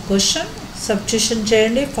based question. Substitution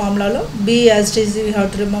చేయండి ఫార్ములాలో. Be as it is you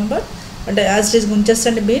have to remember. అంటే as it is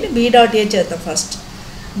ఉంచేస్తండి బిని. B dot A చేద్దాం first.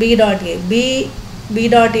 B dot A B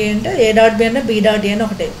dot A అంటే A dot B అంటే B dot A అని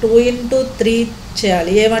ఒకటే. 2 into 3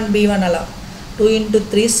 చేయాలి. A1 B1 అలా 2 into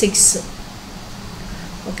 3 6.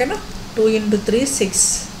 ఓకేనా? 2 into 3 6.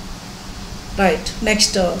 Right.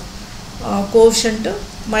 Next quotient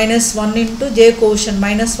 -1 into J caution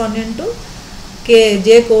 -1 into K J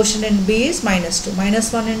caution in B is -2.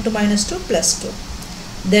 -1 into -2 +2.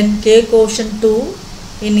 Then K caution 2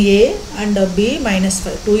 in A and B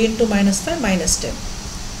 -5. 2 into -5 -10.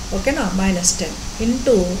 ఓకేనా? -10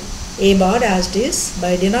 into A bar as it is by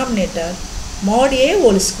denominator mod A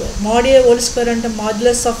whole square. Mod A whole square అంటే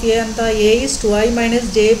modulus of A అంతా A is 2i minus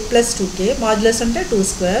J plus 2k. Modulus అంటే 2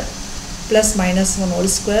 square plus -1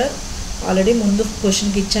 whole square. Already ముందు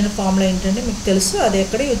క్వశ్చన్కి ఇచ్చిన formula ఏంటంటే మీకు తెలుసు, అది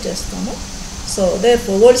ఎక్కడ యూజ్ చేస్తాము. సో దేర్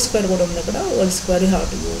హోల్ స్క్వేర్ కూడా ఉంది ఇక్కడ. Whole square you have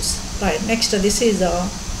to use. Right. Next this is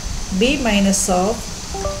B minus of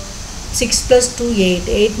 6 plus 2 8.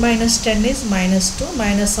 8 minus 10 is -2.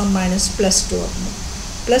 -1 minus +2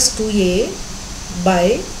 plus 2a by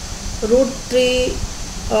 √3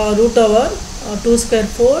 root over 2 square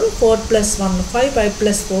 4. 4 plus 1 5. 5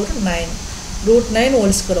 plus 4 9. √9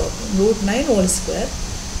 whole square. √9 whole square.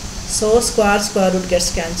 So square root gets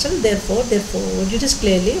cancelled. Therefore it is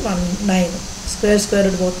clearly 9. Square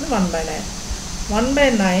root పోతుంది 1/9.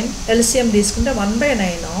 1/9 LCM తీసుకుంటే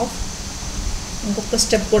 1/9 of ఇంకొక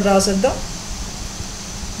step కూడా రాసేద్దాం.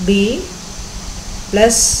 B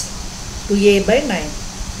plus 2a/9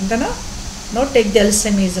 అంతేనా? No take the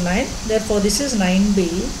LCM is 9. therefore this is 9b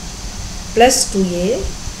plus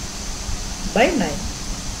 2a/9.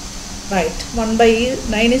 right.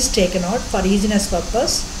 1/9 is taken out for easiness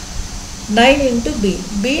purpose. 9 into b.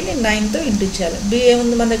 bని 9తో into చేయాలి. b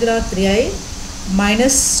ఏముంది మన దగ్గర? 3i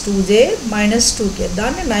minus 2j minus 2k.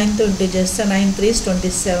 దాన్ని 9తో into చేస్తే 9 3 is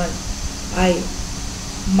 27i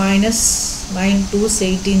minus 9 2s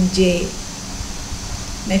 18j.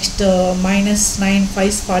 Next minus 9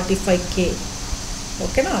 5 45k.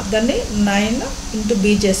 ఓకేనా? దాన్ని 9 into b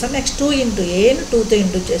చేస్తాను. Next 2 into ఏని 2తో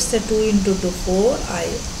ఇంటూ చేస్తే 2 into 2 4i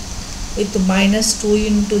with minus 2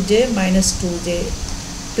 into j minus 2j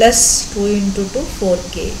plus 2 into 2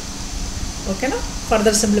 4k. ఓకేనా?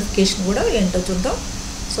 ఫర్దర్ సింప్లిఫికేషన్ కూడా ఏంటో చూద్దాం.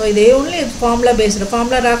 సో ఇది ఓన్లీ ఫార్ములా బేస్డ్.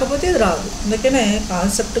 ఫార్ములా రాకపోతే ఇది రాదు. అందుకనే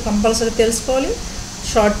కాన్సెప్ట్ కంపల్సరీ తెలుసుకోవాలి.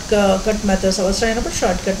 షార్ట్ కట్ మెథడ్స్ అవసరమైనప్పుడు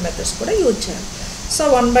షార్ట్ కట్ మెథడ్స్ కూడా యూజ్ చేయాలి. So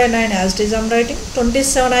 1/9 as it is I'm writing.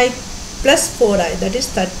 27i plus 4i, that is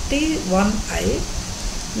 31i.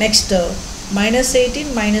 Next -18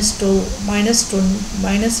 -2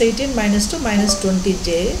 -18 -2 -20j.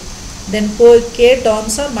 Then k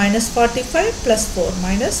terms are -45 plus 4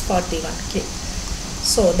 -41k.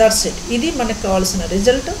 So that's it. ఇది మనకు కావాల్సిన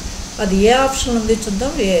result. అది ఏ option ఉంది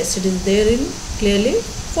చూద్దాం. yes, it is there in clearly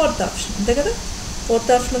fourth option. అంతే కదా? fourth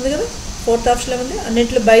option ఉంది కదా? fourth option ఏముంది?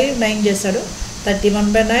 అన్నింటిలో by 9 చేశాడు.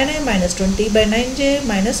 31/9i -20/9j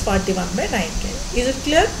 -41/9k. Is it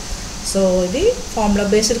clear? So ఇది ఫార్ములా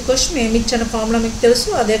బేస్డ్ క్వశ్చన్. ఏమి ఇచ్చిన ఫార్ములా మీకు తెలుసు,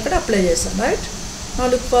 అదే ఇక్కడ అప్లై చేస్తాం. Right, now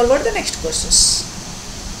look forward the next questions.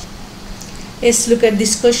 Yes, look at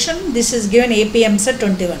this question. This is given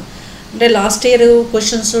EAMCET-21. అంటే లాస్ట్ ఇయర్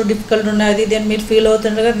క్వశ్చన్స్ డిఫికల్ట్ ఉన్నాయి, అది అని మీరు ఫీల్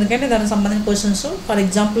అవుతుంటారు కదా, ఎందుకంటే దానికి సంబంధించిన క్వశ్చన్స్ ఫర్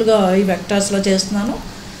ఎగ్జాంపుల్గా ఈ వెక్టర్స్లో చేస్తున్నాను.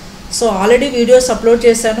 సో ఆల్రెడీ వీడియోస్ అప్లోడ్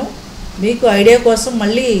చేశాను, మీకు ఐడియా కోసం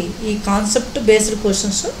మళ్ళీ ఈ concept based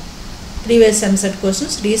questions, previous EAMCET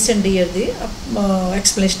questions recent ఇయర్ది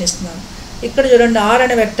explanation ఇస్తున్నాను. ఇక్కడ చూడండి, ఆర్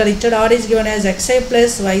అనే వెక్టర్ ఇచ్చాడు. Are is given as xi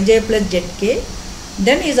plus yj plus zk.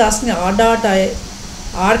 Then is asking are dot I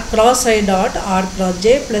are cross I dot R cross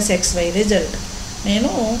J plus xy result.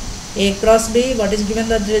 నేను a cross b, what is given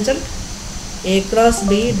the result? A cross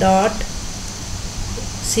b dot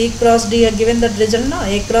c cross d are given that result. Now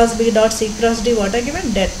a cross b dot c cross d, what are given?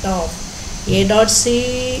 Det of a dot c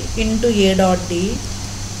into a dot d,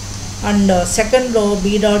 and second row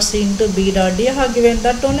b dot c into b dot d are given.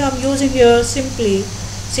 That only I am using here simply.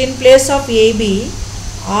 See, in place of ab,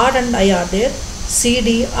 r and I are there, cd,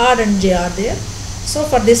 r and j are there. So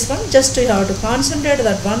for this one just you have to concentrate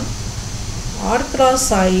that one. R cross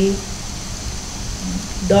I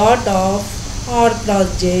dot of R cross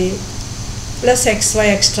J plus xy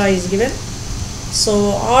extra is given. So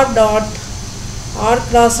R dot R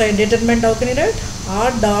cross I determinant, how can you write?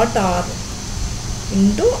 R dot R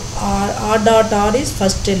into R dot R is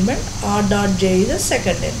first element, R dot J is the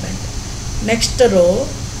second element. Next row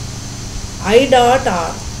I dot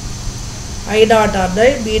R,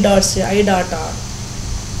 right? B dot C, I dot R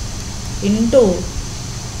into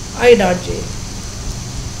I dot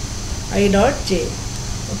j.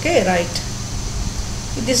 Okay, right.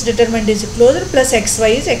 This determinant is closure plus xy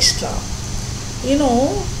is extra. Do you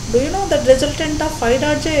know the resultant of I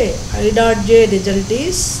dot j? I dot j result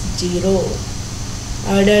is 0.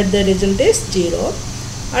 I dot the result is 0.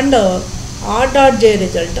 And R dot j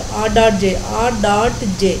result, R dot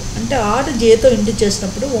j అంటే R j తో into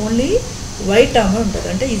చేసినప్పుడు only y term ఉంటుంది,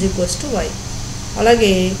 అంటే is equals to y.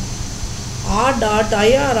 అలాగే R dot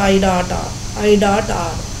I or I dot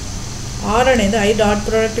R అనేది I dot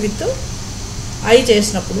product with I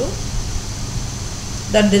చేసినప్పుడు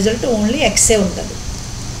దాని result only x ఉంటుంది,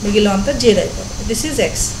 మిగిలిన అంతా 0 అయిపోతుంది. This is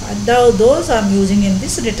X. Those I'm using in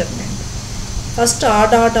this determinant. First R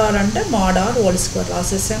dot R అంటే mod R whole square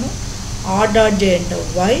రాసేసాను. R dot J అంటే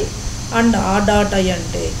y and R dot I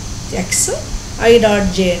అంటే x, I dot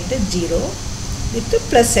J అంటే 0 with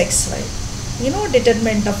plus xy.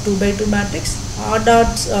 Determinant of 2/2 matrix, R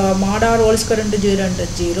dot mod R whole square into 0 అంటే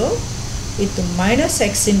 0 with minus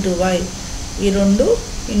x into y. ఈ రెండు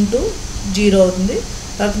into 0 అవుతుంది.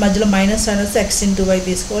 తర్వాత మధ్యలో minus అయినస్తే x into y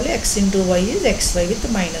తీసుకోవాలి. x into y is xy with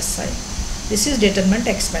minus sign. This is determinant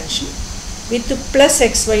expansion. With plus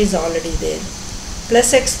xy is already there.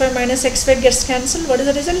 Plus xy minus xy gets cancelled. What is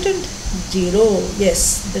the resultant? 0. Yes,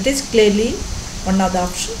 that is clearly one of the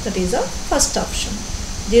option. That is the first option.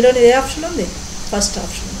 0 అనేది ఏ option ఉంది? First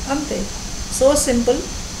option. అంతే, so simple.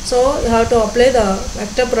 So you have to apply the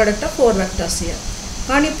vector product of 4 vectors here.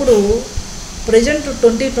 కానీ ఇప్పుడు present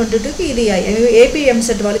 2022కి ఇది AP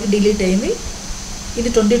EAMCET వాళ్ళకి delete అయింది, ఇది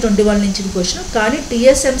 2021 నుంచి క్వశ్చన్. కానీ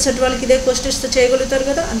టీఎస్ ఎంసెట్ వాళ్ళకి ఇదే క్వశ్చన్ ఇస్తే చేయగలుగుతారు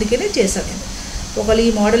కదా, అందుకనే చేశాను నేను. ఒకవేళ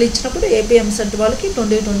ఈ మోడల్ ఇచ్చినప్పుడు ఏపీ ఎంసెట్ వాళ్ళకి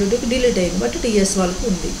 2022కి డిలీట్ అయింది, బట్ టీఎస్ వాళ్ళకి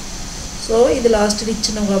ఉంది. సో ఇది లాస్ట్ ఇయర్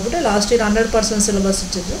ఇచ్చినాం కాబట్టి లాస్ట్ ఇయర్ 100% సిలబస్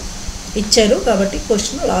ఇచ్చారు కాబట్టి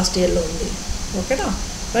క్వశ్చన్ లాస్ట్ ఇయర్లో ఉంది. ఓకేనా,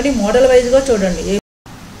 కానీ మోడల్ వైజ్గా చూడండి.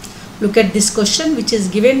 Look at this question which is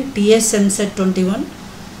given TS ఎంసెట్-21.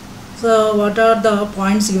 So what are the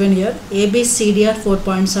points given here? ABCD are 4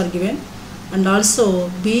 points are given, and also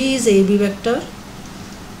B is AB vector,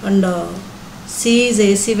 and C is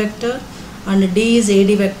AC vector, and D is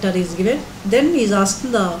AD vector is given. Then he is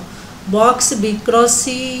asking the box B cross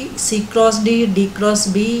C, C cross D, D cross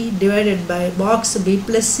B divided by box B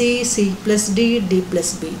plus C, C plus D, D plus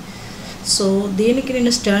B. So దీనికి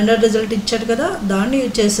నేను standard result ఇచ్చాడు కదా, దాన్ని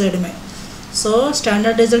use చేసేయడమే. So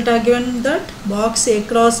standard result are given that box A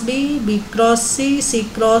cross B, B cross C, C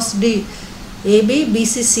cross D, AB,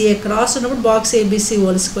 BC, CA cross ఉన్నప్పుడు box ABC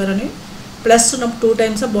whole square అని, plus ఉన్నప్పుడు 2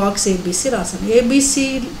 times box ABC రాసాను. ABC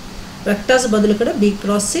vectors బదులు ఇక్కడ B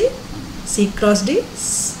cross C, C cross D,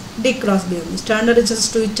 D cross B ఉంది. Standard results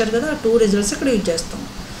 2 ఇచ్చారు కదా, 2 results ఇక్కడ యూజ్ చేస్తాం.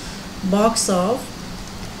 Box of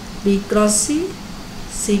B cross C,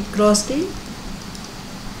 C cross D,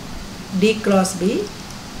 D cross B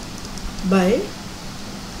by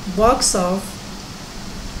box of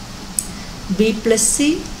B plus C,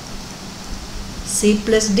 C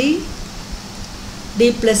plus D,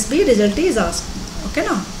 D plus B result is asked. Okay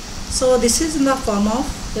now, so this is in the form of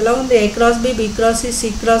ఎలా ఉంది? A cross B, B cross C,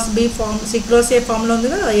 C cross B form, C cross A ఫామ్లో ఉంది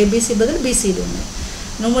కదా, ABC బదులు BCD ఉన్నాయి.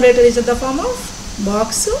 numerator is in the form of box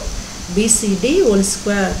BCD whole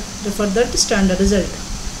square. Refer that standard result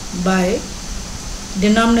by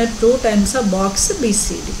denominator 2 times of box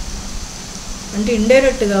BCD. అంటే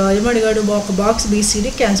indirect గా ఏమడిగాడు, ఒక box BCD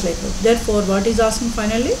cancel అయిపోతుంది. therefore what is asking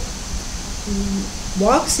finally,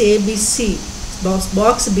 box ABC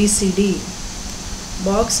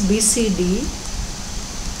box BCD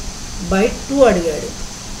by 2 అడిగాడు,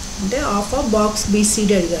 అంటే half of box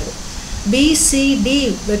BCD అడిగాడు. BCD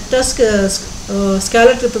vectors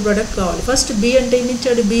scalar triple product కావాలి. First B అంటే ఏమి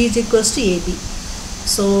ఇచ్చాడు, B is equals to AB.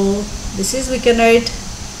 So this is we can write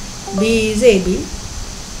B is AB.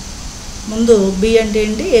 ముందు B అంటే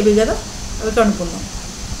ఏంటి, AB కదా, అవి కనుక్కుందాం.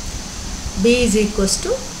 B is equals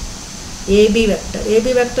to AB vector. AB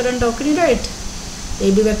vector అంటే ఒకటి right,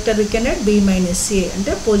 AB vector we can write B minus A.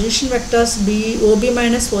 అంటే position vectors OB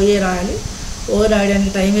minus OA రాయాలి. O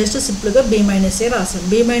రాయడానికి టైం వేస్ట్, సింపుల్గా B minus A రాసాను.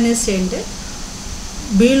 B minus A అంటే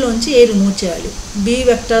Bలోంచి A remove చేయాలి. B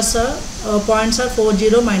vectors points are 4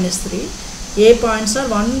 0 -3, A points are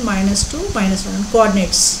 1 -2 -1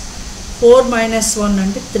 coordinates. 4 - 1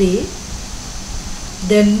 అంటే 3,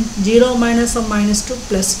 then 0 - -2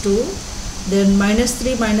 +2, then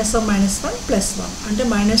 -3 - 1 +1 అంటే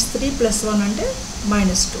 -3 + 1 అంటే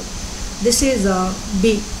 -2. This is B.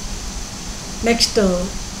 Next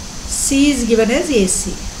C is given as AC.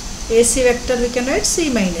 AC vector we can write C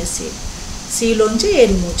minus A. C లోంచి A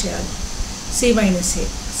remove చేయాలి. C minus A.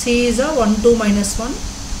 C is a 1 2 -1,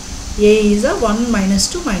 A is a 1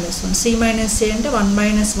 -2 -1. C minus A అంటే 1 -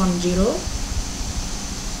 1 0,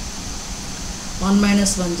 1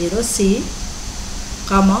 - 1 0 C,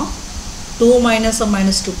 comma 2 -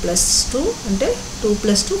 2 +2 అంటే 2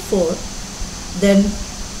 + 2 4, then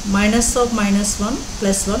minus of -1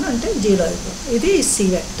 +1 అంటే 0 అయిపోతుంది. ఇది C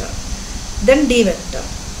vector. Then D vector.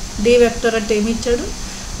 D vector అంటే ఏమి ఇచ్చాడు,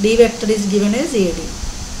 D vector is given as AD.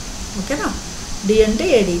 ఓకేనా, D అంటే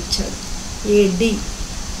AD ఇచ్చాడు. AD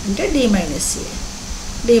అంటే D minus A.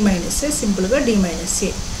 D minus A సింపుల్గా D minus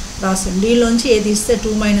A రాసాం. Dలోంచి A తీస్తే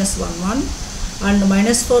 2 - 1 1 అండ్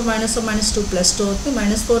 -4 - 2 +2 అవుతుంది.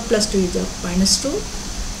 -4 + 2 ఈజ్ -2,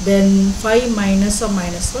 దెన్ 5 - 1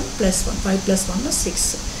 +1, 5 + 1 6.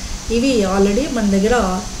 ఇవి ఆల్రెడీ మన దగ్గర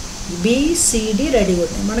BCD రెడీగా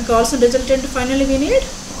ఉన్నాయి. మనకు కావాల్సిన రిజల్ట్ ఏంటి, finally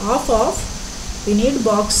we need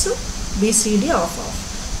box BCD of.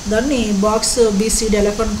 దాన్ని బాక్స్ BCD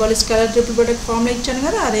ఎలా కనుక్కోవాలి, స్కేలార్ ట్రిపుల్ ప్రొడక్ట్ ఫార్ములా ఇచ్చాను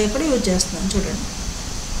కదా, అదే ఇక్కడ యూజ్ చేస్తున్నాను చూడండి.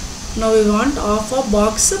 Now we want of of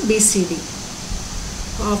box BCD.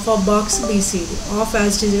 Of of box BCD of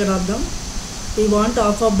as it is గా రాద్దాం. we want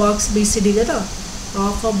of of box BCD కదా,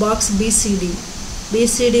 of of box BCD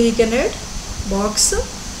we can write box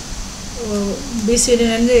BCD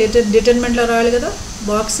అనేది డిటర్మినెంట్లో రాయాలి కదా,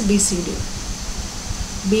 box BCD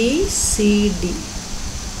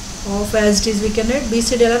of as it is we can write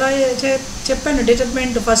BCD ఎలా చెప్పాను,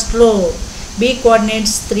 determinant first లో B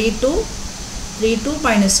coordinates 3 2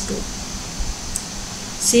 -2,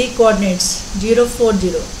 C coordinates 0 4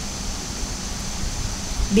 0,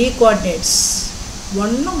 D coordinates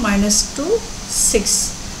 1 -2 6.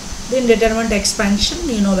 Then determinant expansion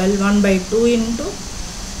you know well, 1/2 into,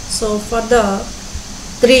 so for the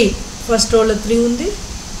 3 first row lo 3 undi,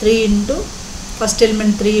 3 into first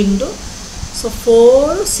element 3 into, so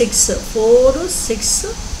 4 6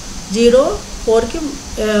 0 4 ki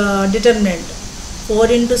determinant 4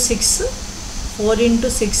 into 6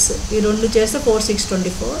 ఈ రెండు చేస్తే 4 6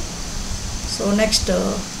 24. So next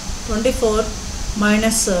 24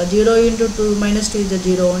 -0 into 2 -2 is the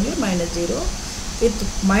 0 only, -0 with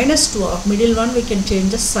 -2 of middle one we can change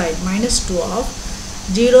the sign, -2 of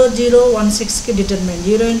 0 0 1 6 ki determinant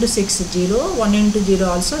 0 into 6 0, 1 into 0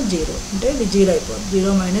 also 0 అంటే ఇది 0 అయిపోతుంది,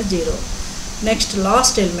 0 - 0. Next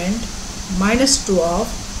last element -2 of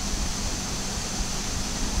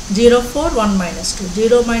 0 4 1 -2,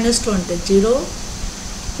 0 -2 అంటే 0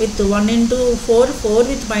 with 1 into 4 4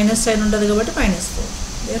 with minus sign ఉంటుంది కాబట్టి -4.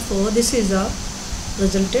 therefore this is a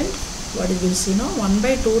resultant. what is will see now,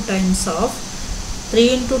 1/2 times of 3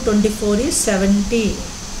 into 24 is 70,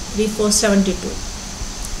 3 4 72,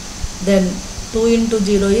 then 2 into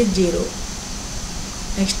 0 is 0.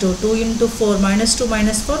 next 2 into 4 -2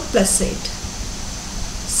 -4 +8,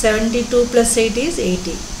 72 + 8 is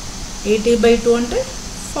 80, 80/2 అంటే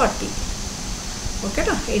 40. okay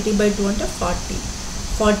na, 80/2 అంటే 40.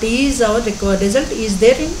 40 is our required result, is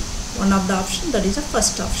there in one of the option, that is the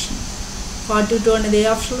first option. 42 అనేది ఏ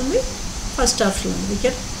option ఉంది, first option ఉంది. we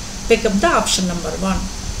can pick up the option number 1.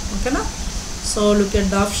 okay na, so look at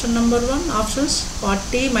the option number 1. options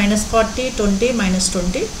 40 -40 20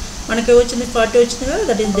 -20 మనకి వచ్చింది 40 వచ్చింది కదా,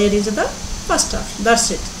 that is there is the first option. that's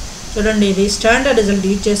it. చూడండి, ఇది standard result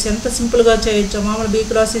use చేసి ఎంత సింపుల్గా చేయొచ్చు. మామూలు B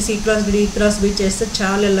cross C cross D cross B చేస్తే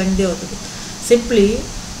చాలా లెంగ్తీ అవుతుంది. Simply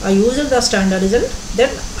I use the standard result,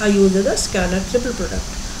 then I use the scalar triple product.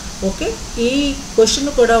 Okay, ఈ క్వశ్చన్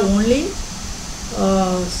కూడా ఓన్లీ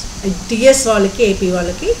టిఎస్ వాళ్ళకి, ఏపీ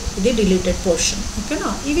వాళ్ళకి ఇది డిలీటెడ్ పోర్షన్. ఓకేనా,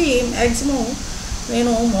 ఇవి మ్యాక్సిమం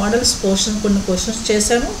నేను మోడల్స్ పోర్షన్ కొన్ని క్వశ్చన్స్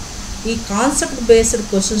చేశాను. ఈ కాన్సెప్ట్ బేస్డ్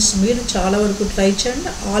క్వశ్చన్స్ మీరు చాలా వరకు ట్రై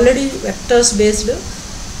చేయండి. ఆల్రెడీ వెక్టర్స్ బేస్డ్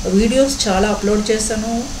వీడియోస్ చాలా అప్లోడ్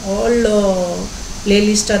చేశాను. All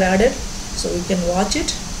playlist are added, so you can watch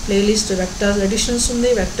it. Playlist vectors editions ఉంది,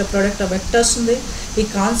 వెక్టర్ ప్రోడక్ట్ ఆఫ్ వెక్టర్స్ ఉంది. ఈ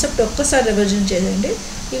కాన్సెప్ట్ ఒక్కసారి రివిజన్ చేయండి.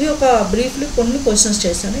 ఇవి ఒక బ్రీఫ్లీ కొన్ని క్వశ్చన్స్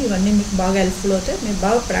చేశాను. ఇవన్నీ మీకు బాగా హెల్ప్ఫుల్ అవుతాయి. మీరు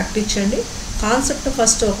బాగా ప్రాక్టీస్ చేయండి. కాన్సెప్ట్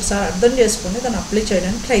ఫస్ట్ ఒకసారి అర్థం చేసుకొని దాన్ని అప్లై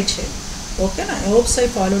చేయడానికి ట్రై చేయండి. ఓకేనా, I hopes I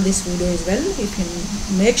follow this video is well. If you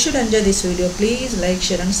make sure enjoy this video, please like,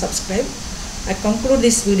 share and subscribe. I conclude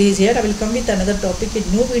this video is here. I will come with another topic in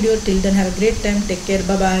new video. Till then, have a great time. Take care.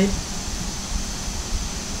 Bye bye.